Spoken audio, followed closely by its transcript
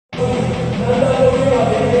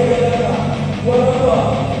Don't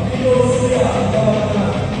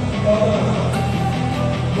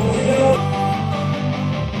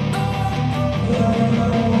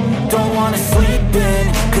wanna sleep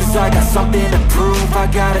in, cause I got something to prove. I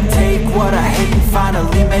gotta take what I hate and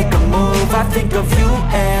finally make a move. I think of you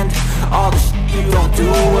and all the shit you don't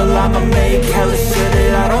do. Well, I'ma make hella sure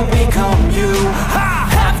that I don't become you. I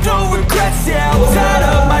have no regrets, yeah, I'm tied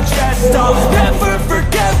up my chest. I'll never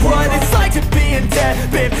forget what it's like to be in debt.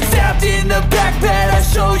 Been stabbed in the back bed, I'll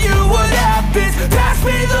show you what happens. Pass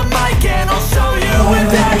me the mic and I'll show you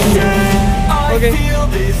with action. I feel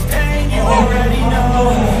this pain, you already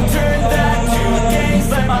know. Turn that to gains,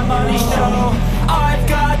 let my money show. I've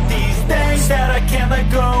got these things that I can't let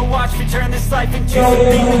go. Watch me turn this life into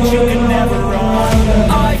something that you can never run.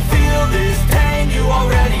 I feel this pain, you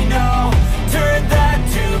already know. Turn that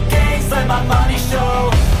to gains, let my money show.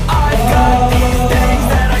 I've got these things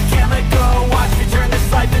that I can't let go. Watch me turn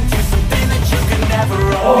this life into something that you can never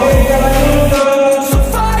run. So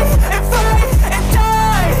fight and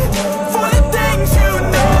die for the things you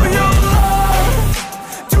know you love.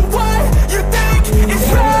 Do what you think is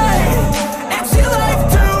right, and see life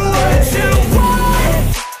do what you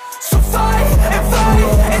want. So fight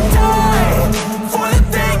and die for the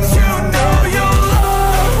things you know you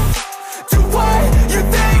love. Do what you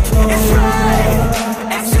think is right,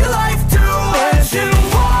 and see life do what you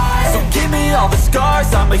want. So give me all the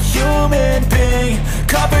scars, I'm a human being.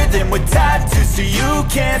 Cover them with tattoos so you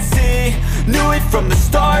can't see. Knew it from the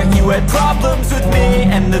start, you had problems with me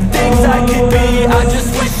and the things I could be, I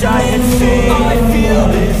just wish I had seen. I feel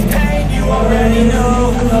this pain, you already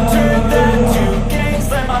know. Turn that to gains,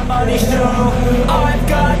 let my money show. I've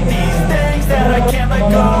got these things that I can't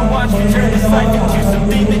let go. Watch me turn this life into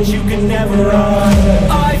something that you can never run.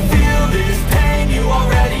 I feel this pain, you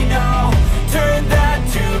already know. Turn that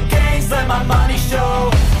to gains, let my money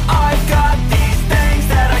show. I've got these things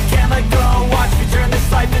that I can't let go. Watch me turn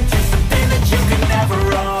this life into something that you can never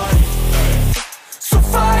run. So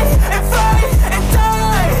fight and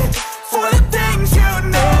die for the things you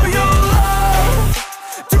know you love.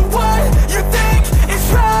 Do what you think is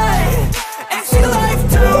right, and see life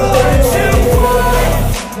do what you want.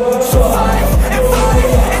 So fight and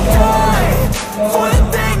die for the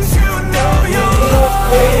things you know you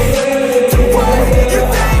love. Do what you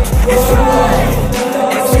think is right,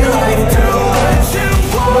 and see life do what you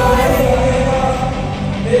want.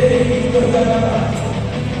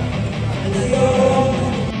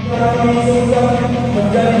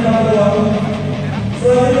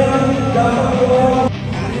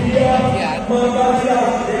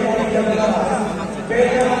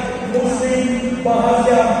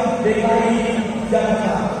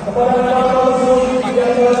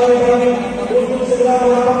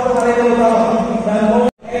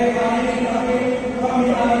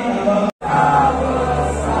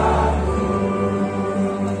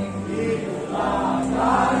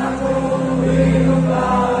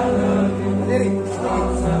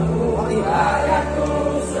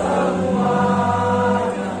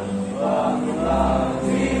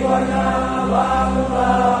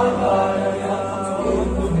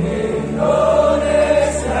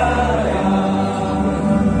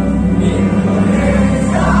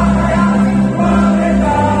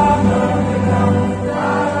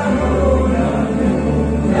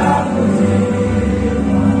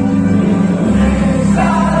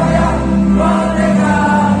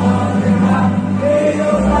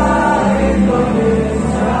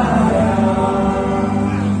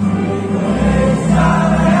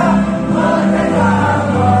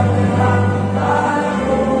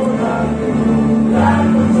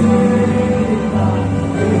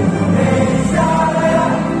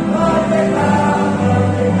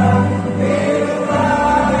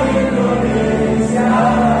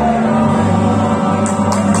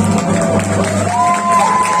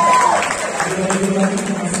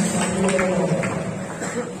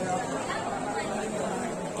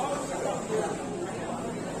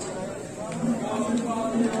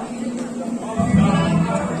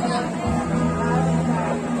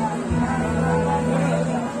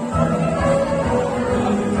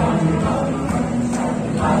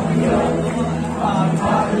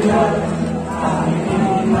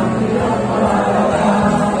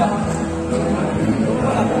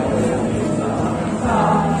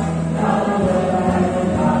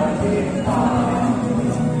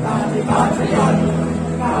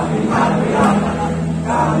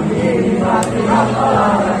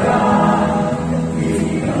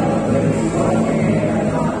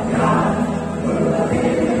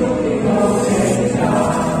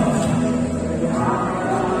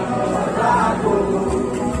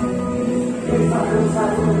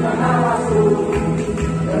 Satu-satunya nawas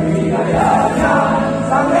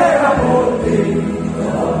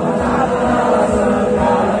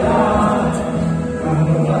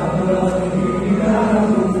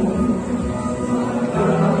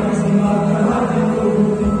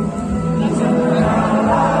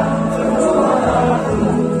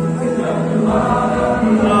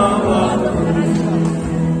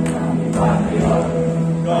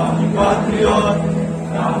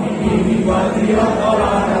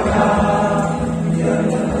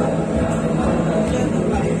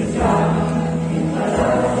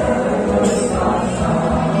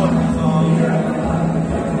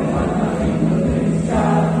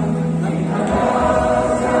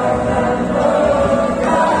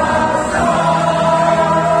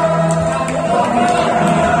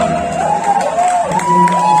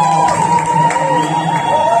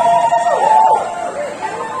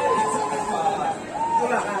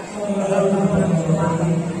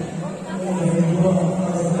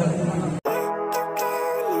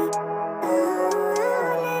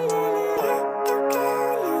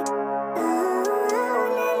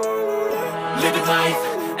Living life,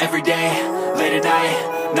 every day, late at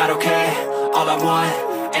night, not okay. All I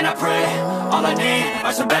want, and I pray, all I need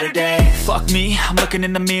are some better days. Fuck me, I'm looking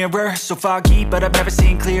in the mirror, so foggy, but I've never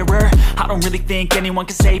seen clearer. I don't really think anyone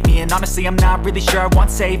can save me, and honestly I'm not really sure I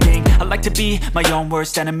want saving. I like to be my own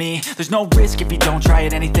worst enemy. There's no risk if you don't try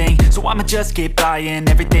at anything, so I'ma just keep buying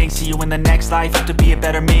everything. See you in the next life, have to be a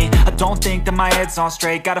better me. I don't think that my head's on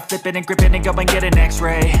straight, gotta flip it and grip it and go and get an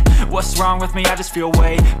x-ray. What's wrong with me? I just feel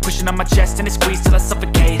weight pushing on my chest and it squeezes till I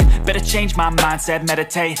suffocate. Better change my mindset,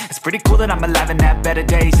 meditate. It's pretty cool that I'm alive and have better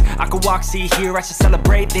days. I could walk, see, hear, I should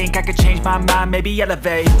celebrate. Think I could change my mind, maybe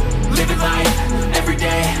elevate. Living life, every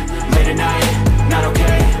day, late at night, not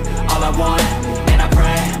okay. All I want, and I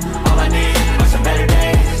pray, all I need are some better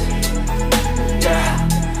days.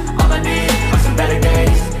 Yeah, all I need are some better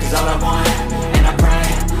days. Cause all I want, and I pray,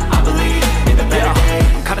 I believe in the better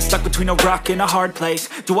days. I'm kinda stuck between a rock and a hard place.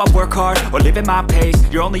 Do I work hard or live at my pace?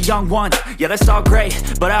 You're only young once, yeah that's all great,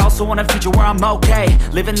 but I also want a future where I'm okay.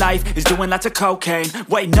 Living life is doing lots of cocaine.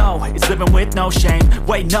 Wait no, it's living with no shame.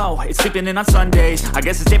 Wait no, it's sleeping in on Sundays. I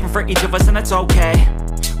guess it's different for each of us and that's okay.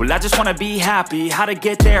 Well I just wanna be happy, how to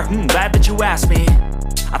get there? Glad that you asked me.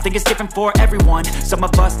 I think it's different for everyone. Some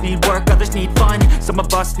of us need work, others need fun. Some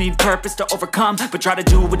of us need purpose to overcome. But try to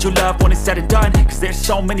do what you love when it's said and done. Cause there's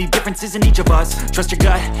so many differences in each of us. Trust your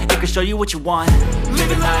gut, it can show you what you want.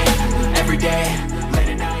 Living life, every day,